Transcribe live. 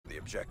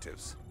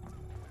objectives.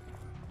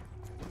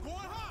 Going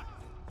hot!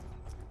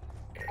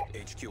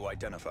 HQ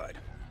identified.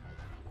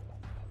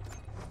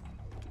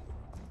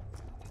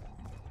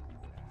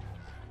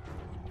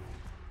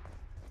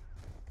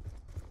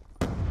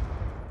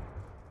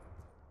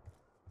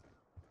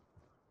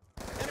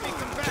 Enemy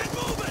combat! Get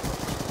moving!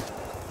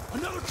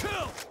 Another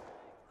kill!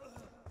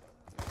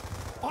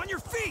 On your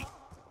feet!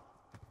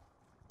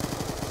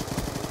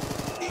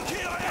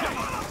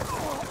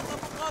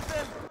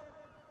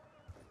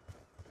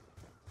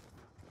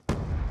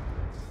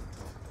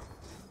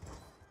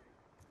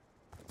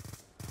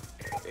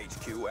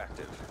 HQ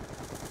active.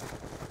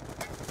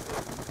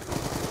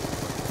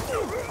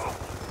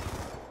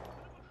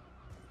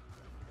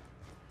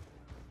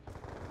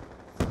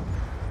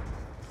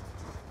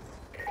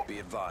 Be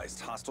advised,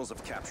 hostiles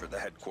have captured the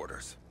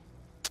headquarters.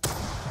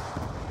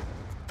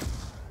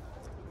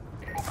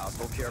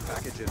 Hostile care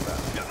package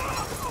inbound.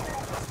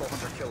 Hostile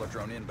hunter-killer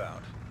drone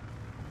inbound.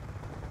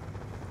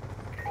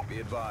 Be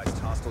advised,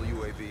 hostile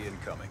UAV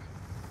incoming.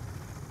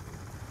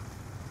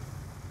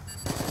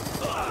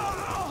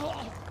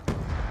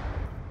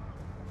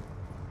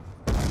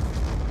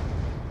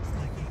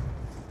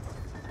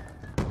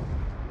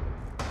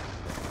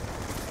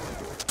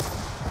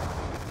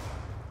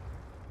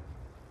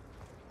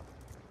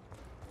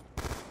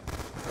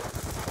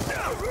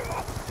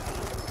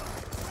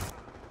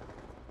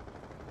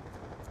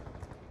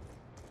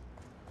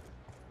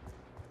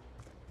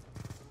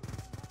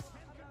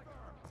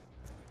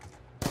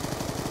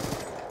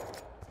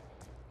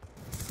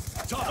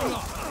 Topping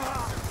off!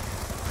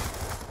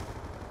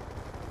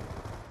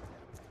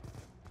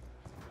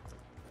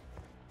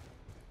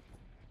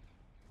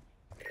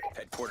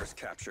 Headquarters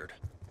captured.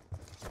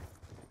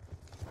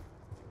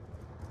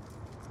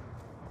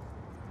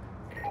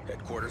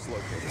 Headquarters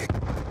located.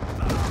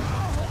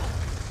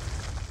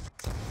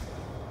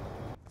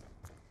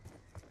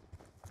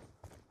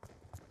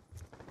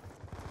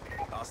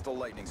 Hostile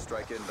lightning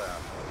strike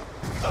inbound.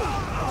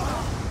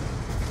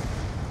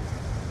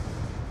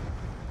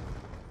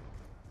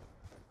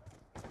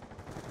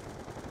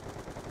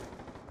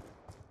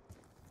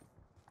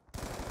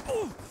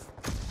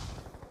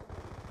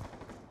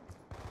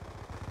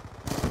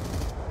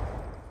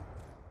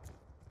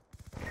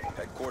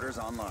 Headquarters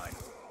online.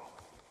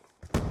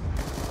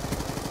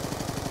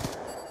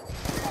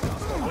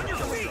 Hostile On your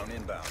feet! drone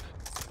inbound.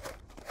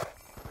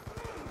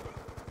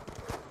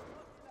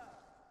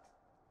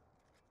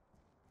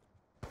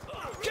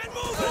 Get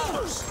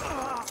moving!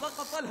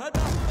 سقط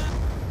الهدف.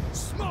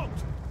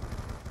 Smoked!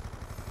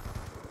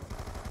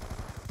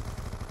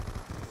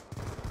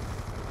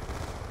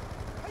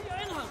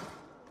 هيا انهض.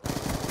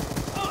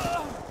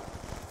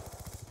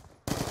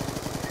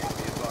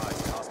 Be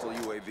advised, hostile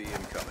UAV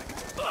incoming.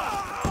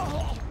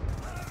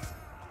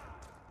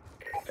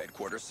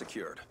 Headquarters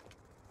secured.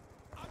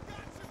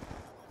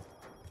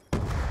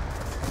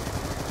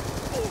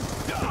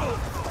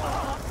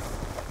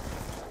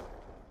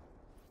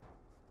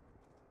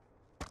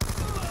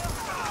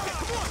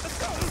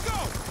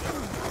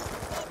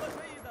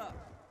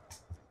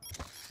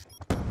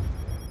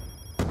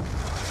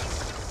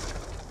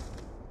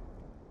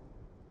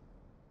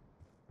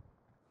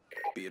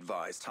 Be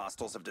advised,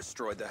 hostiles have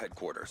destroyed the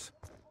headquarters.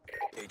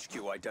 HQ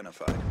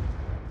identified.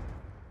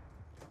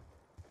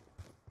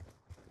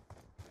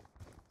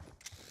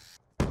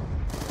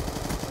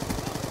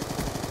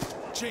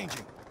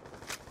 Changing.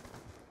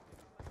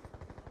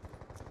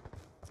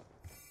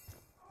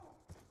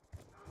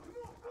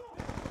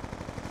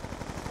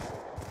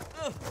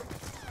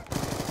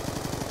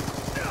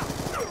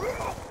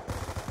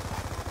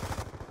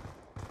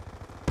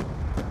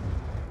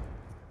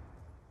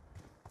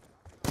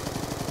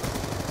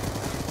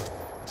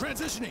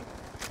 Transitioning.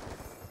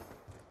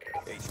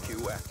 HQ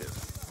active.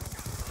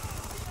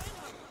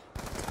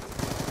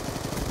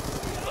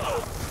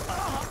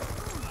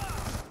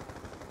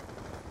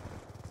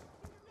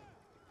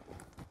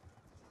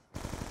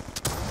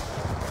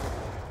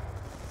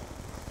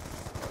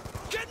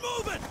 Get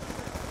moving!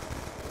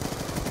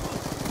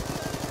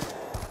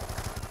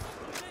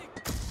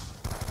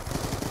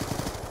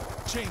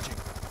 Changing.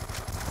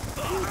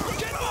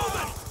 Get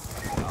moving!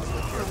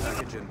 Hostile care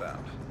package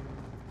inbound.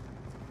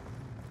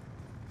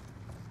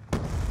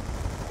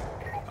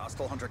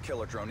 Hostile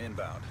hunter-killer drone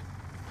inbound.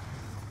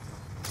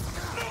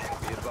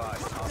 Be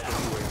advised, hostile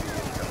UAV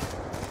incoming.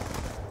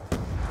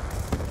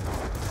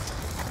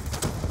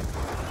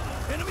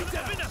 Enemy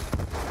down!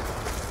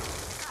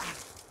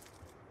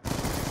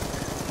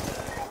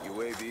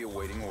 UAV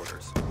awaiting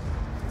orders.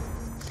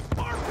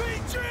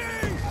 RPG!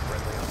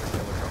 Friendly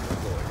hunter-killer drone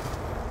deployed.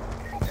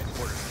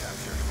 Headquarters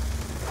captured.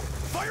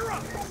 Fire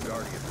up!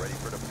 Guardian ready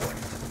for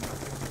deployment.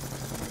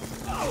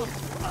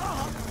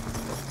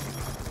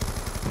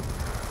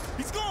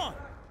 He's gone!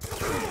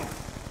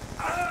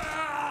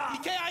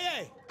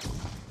 EKIA!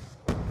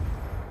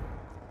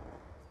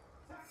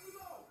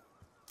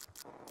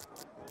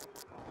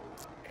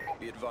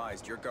 Be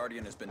advised, your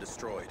Guardian has been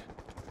destroyed.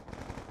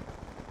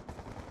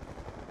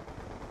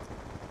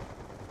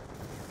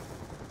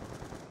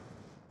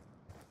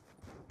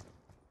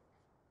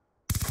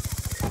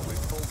 We've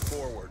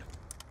Forward.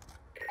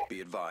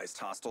 Be advised,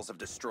 hostiles have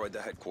destroyed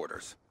the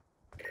headquarters.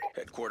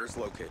 Headquarters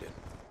located.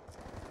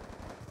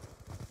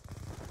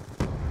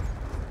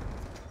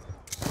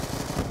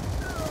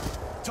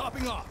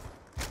 Topping off.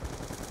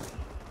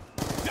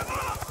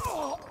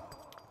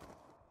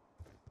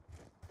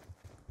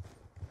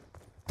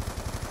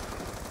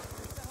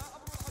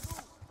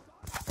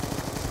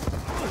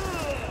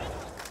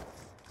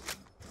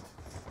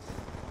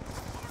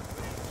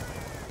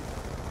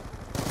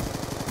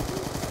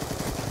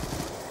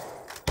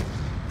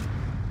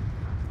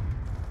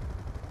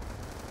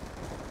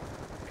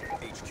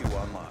 HQ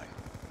online.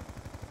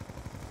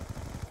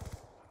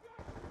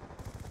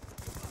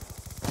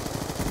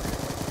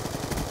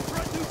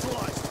 Threat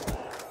neutralized.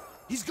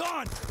 He's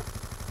gone.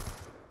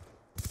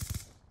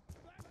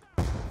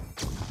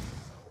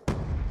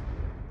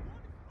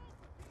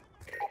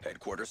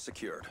 Headquarters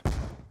secured.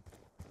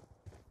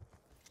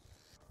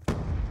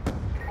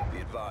 Be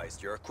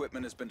advised, your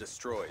equipment has been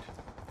destroyed.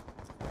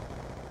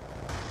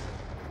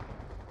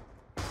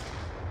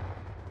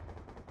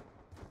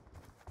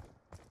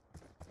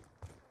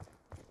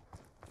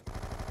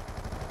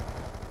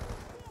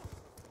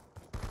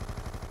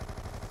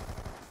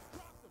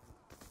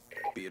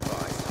 Be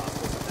advised,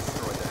 hostiles have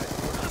destroyed the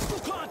headquarters. Hostile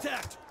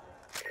contact.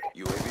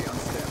 UAV on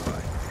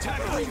standby.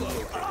 Attack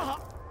reload.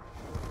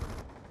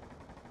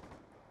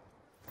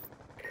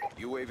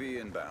 UAV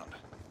inbound.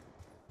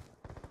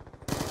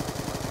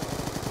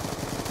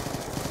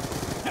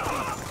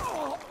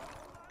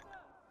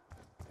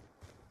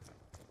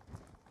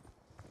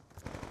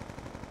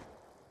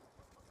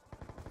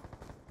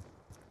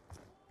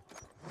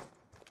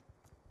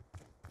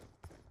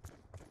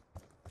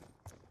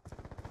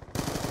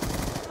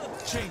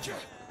 Changer.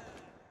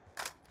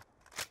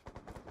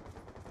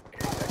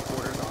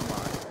 Headquarters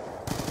online.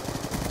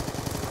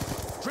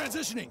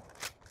 Transitioning.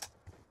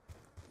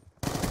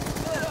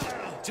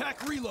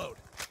 Attack reload.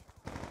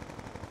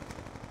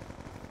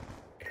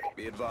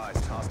 Be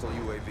advised, hostile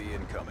UAV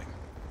incoming.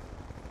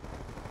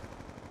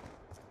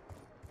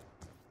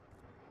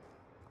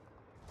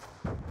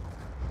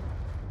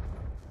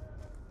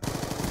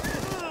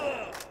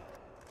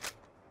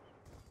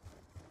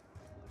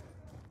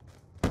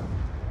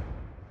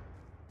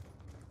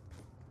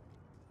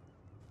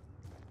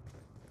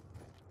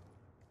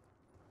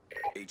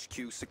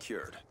 HQ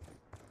secured.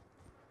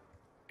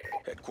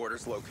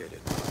 Headquarters located.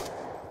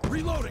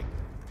 Reloading.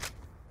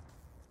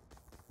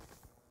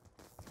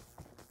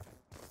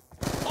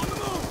 On the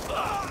move.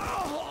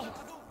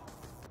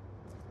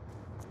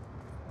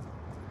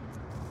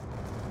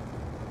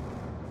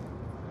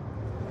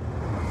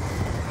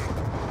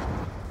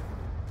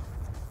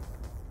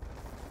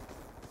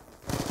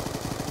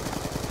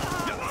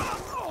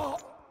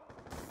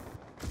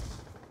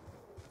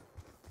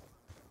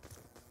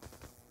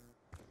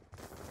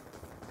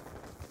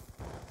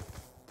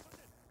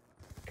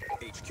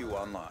 HQ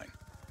online.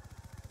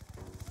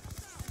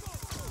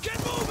 Get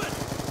moving.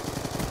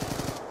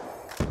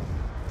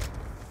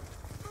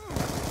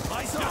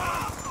 Eyes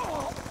up.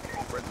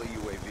 Friendly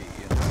UAV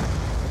in.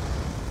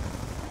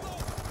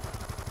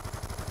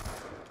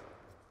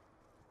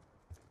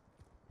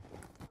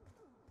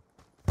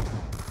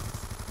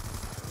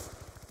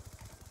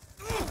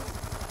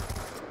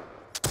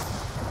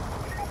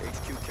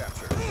 HQ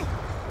captured.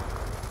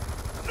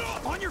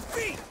 On your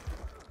feet.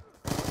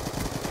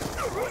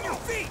 On your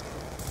feet.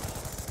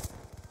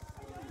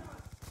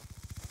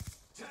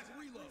 Attack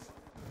reload.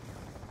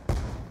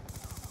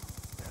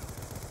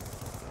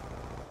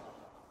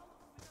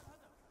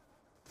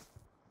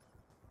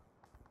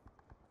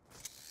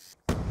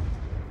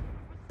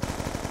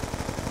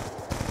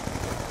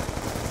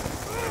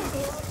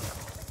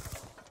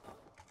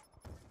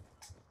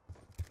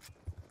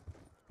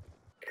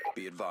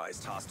 Be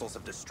advised, hostiles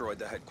have destroyed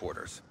the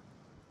headquarters.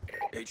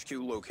 HQ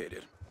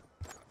located.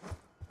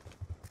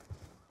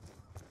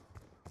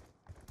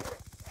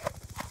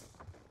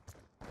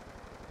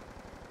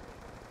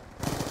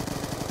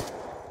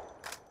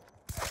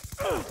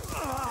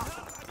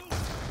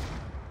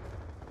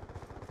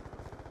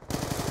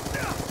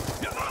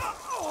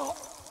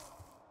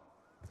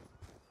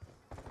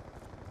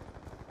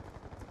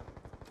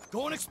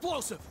 Going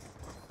explosive.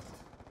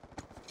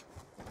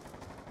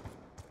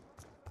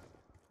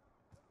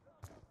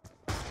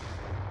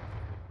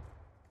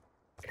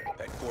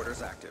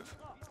 Headquarters active.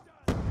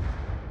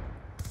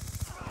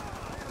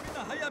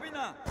 هيا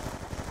بنا.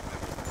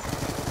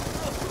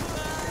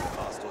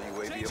 Hostile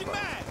UAV Changing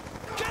above. mag.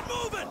 Get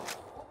moving.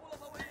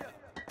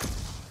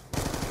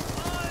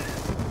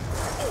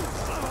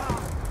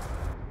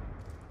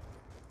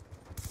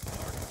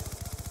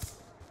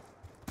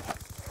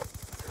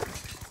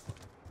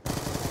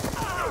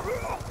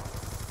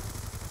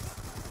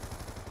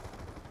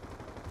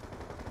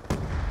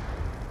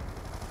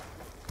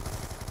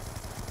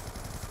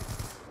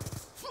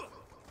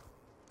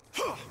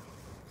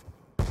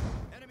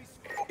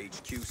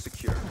 HQ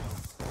secured.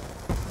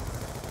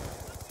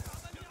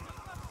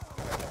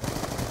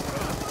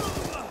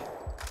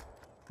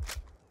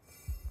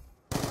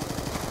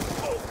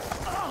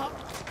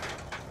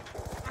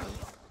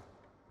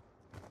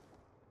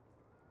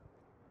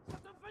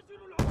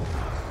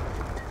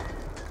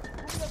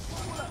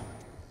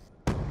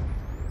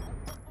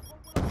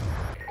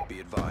 Be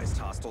advised,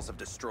 hostiles have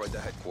destroyed the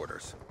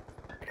headquarters.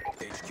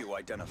 HQ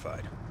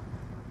identified.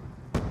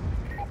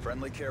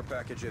 Friendly care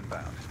package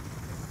inbound.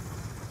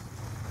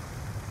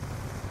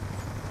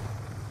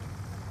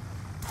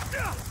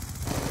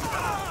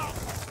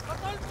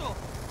 قتلته.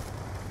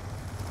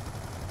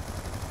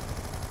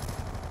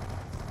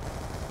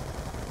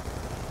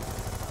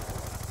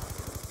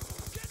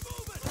 Get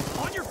moving!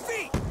 On your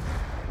feet!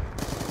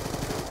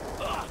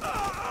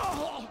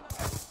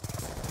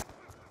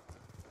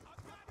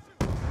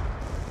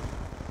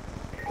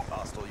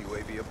 Hostile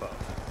UAV above.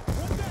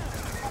 One down!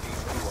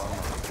 HQ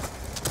online.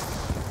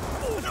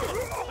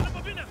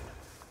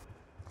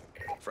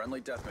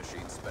 Friendly death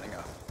machine spinning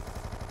up.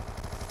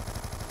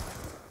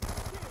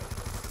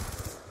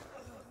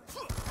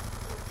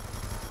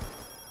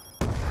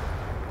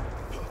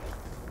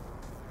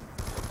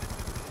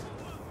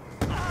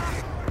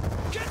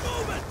 Get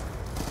moving!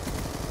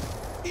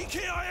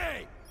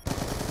 EKIA!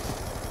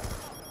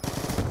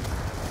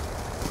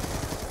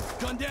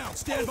 Gun down,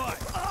 stand by.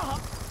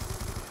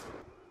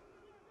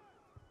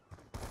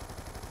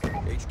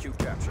 HQ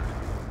captured.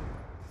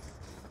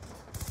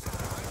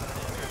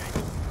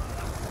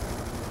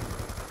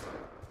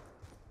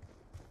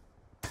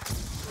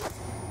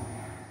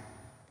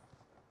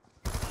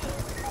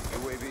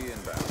 UAV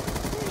inbound.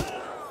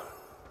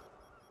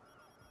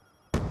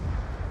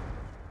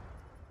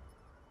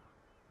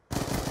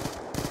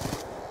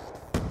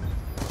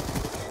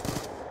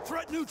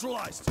 Threat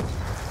neutralized.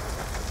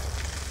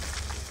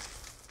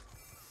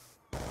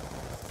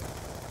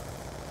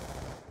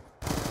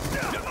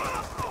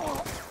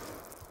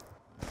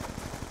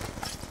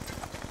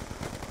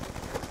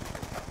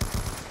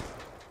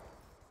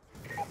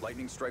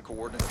 Lightning strike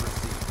coordinates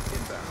received.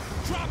 Inbound.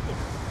 Drop them!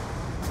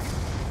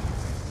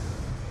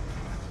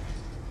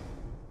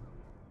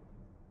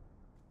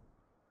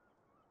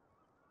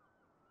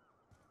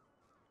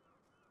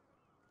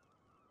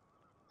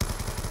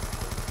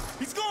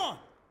 He's gone!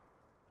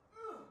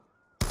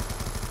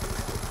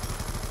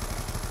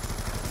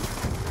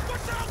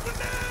 Watch out for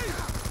me!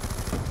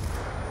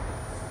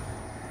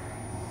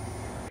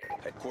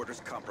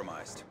 Headquarters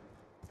compromised.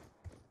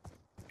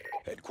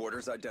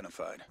 Headquarters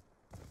identified.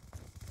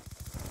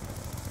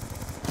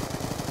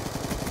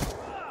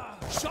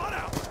 Shot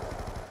out!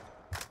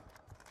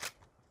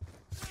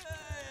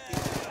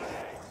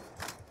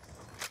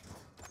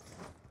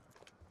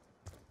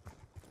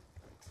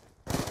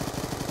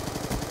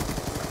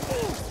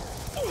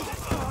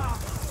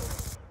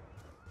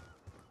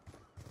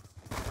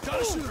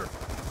 Got a shooter!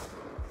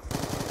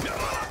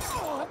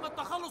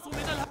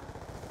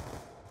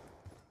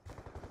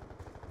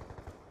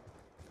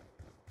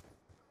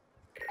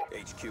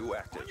 HQ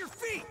active. On your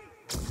feet!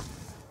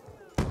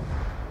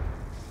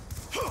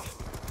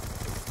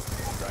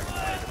 Dragon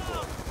tank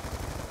deployed.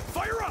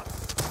 Fire up!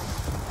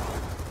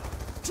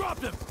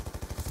 Dropped him!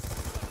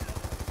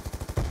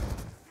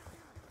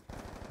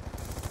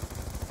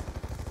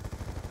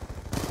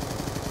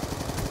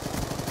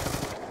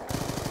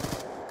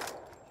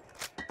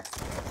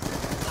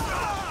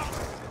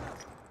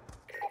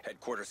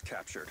 Headquarters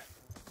captured.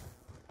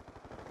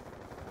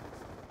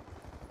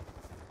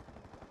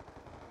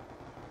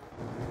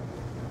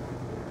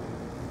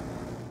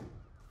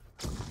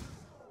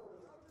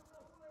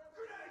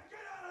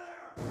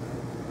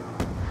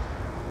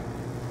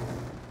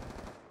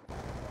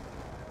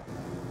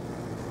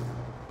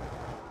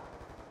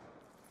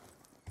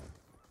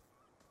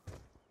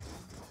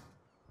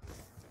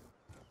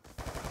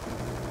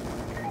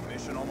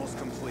 Mission almost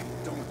complete.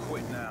 Don't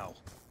quit now.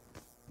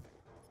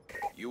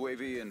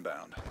 UAV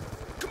inbound.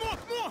 Come on,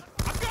 come on!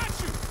 I got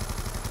you!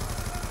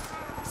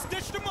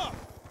 Stitched him up!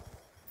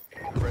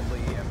 Friendly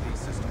EMP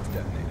systems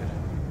detonated.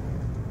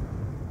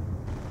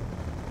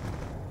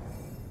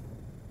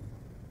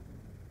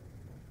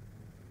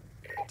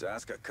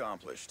 Task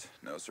accomplished.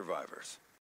 No survivors.